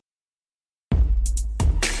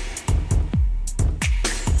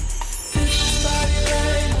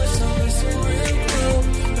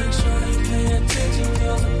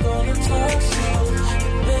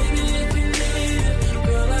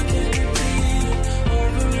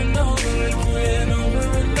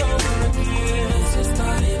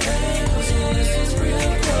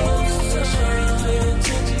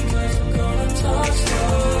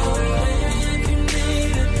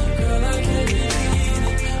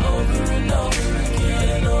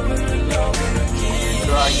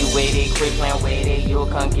quit playing with it, you'll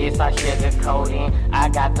come get some sugar coating. I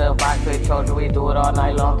got the box control, we do it all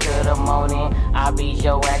night long till the morning. I'll be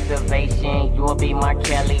your activation, you'll be my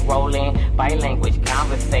Kelly rolling. By language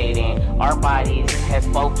conversating, our bodies have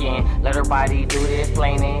spoken. Let our body do the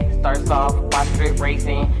explaining. Starts off by strip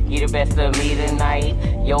racing, get the best of me tonight.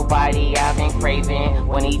 Your body I've been craving.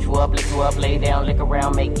 When eat you up, lift you up, lay down, lick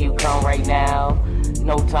around, make you come right now.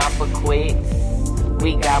 No time for quits,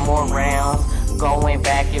 we got more rounds. Going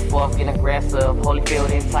back and forth, getting aggressive, Holyfield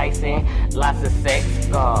enticing. Lots of sex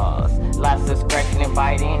scars, lots of scratching and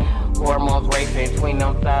biting. Hormones racing, between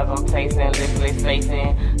them thighs I'm tasting, lipless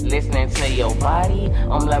facing. Listening to your body,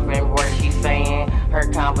 I'm loving what she's saying.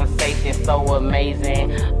 Her conversation so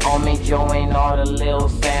amazing. I'm enjoying all the little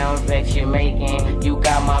sounds that you're making. You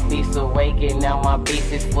got my beast awakened, now my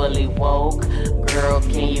beast is fully woke. Girl,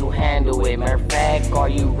 can you handle it? Matter of fact, are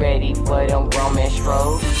you ready for them grown men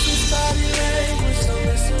strokes? So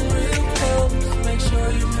listen real close. Make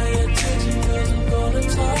sure you pay attention, cause I'm gonna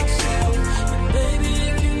talk slow. And baby,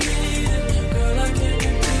 if you need it, girl, I can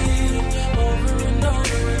repeat it over and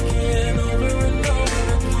over again, over and over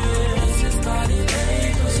again. This is body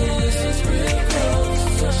language, so listen real close.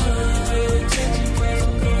 Make sure you pay attention, cause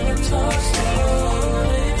I'm gonna talk slow.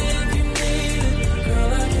 Baby, if you need it,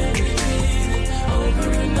 girl, I can repeat it over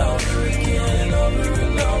and over again, over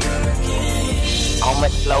and over again. I'ma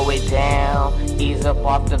slow it down, ease up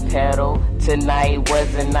off the pedal. Tonight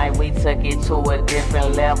was the night we took it to a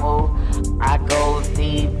different level. I go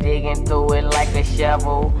deep, digging through it like a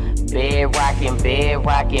shovel. Bed rocking,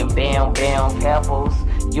 bam, bam, pebbles.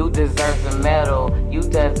 You deserve the medal, you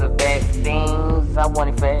does the best things. I want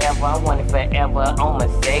it forever, I'm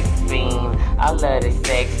a sex fiend. I love the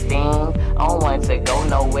sex thing, I don't want to go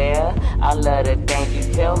nowhere. I love the things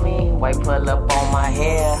you tell me, why pull up on my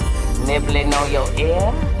hair. Nibbling on your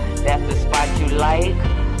ear, that's the spot you like.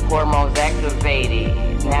 Hormones activated,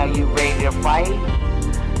 now you ready to fight.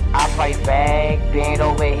 I fight back, bend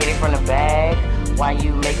over, hit it from the back. Why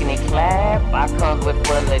you making it clap? I comes with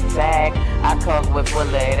full attack, I comes with full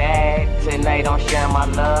of that. Tonight I'm sharing my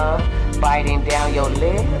love, biting down your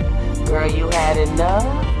lip. Girl, you had enough,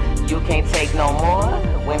 you can't take no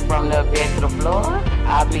more. Went from the bed to the floor,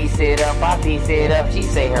 I piece it up, she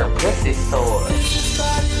say her pussy's sore.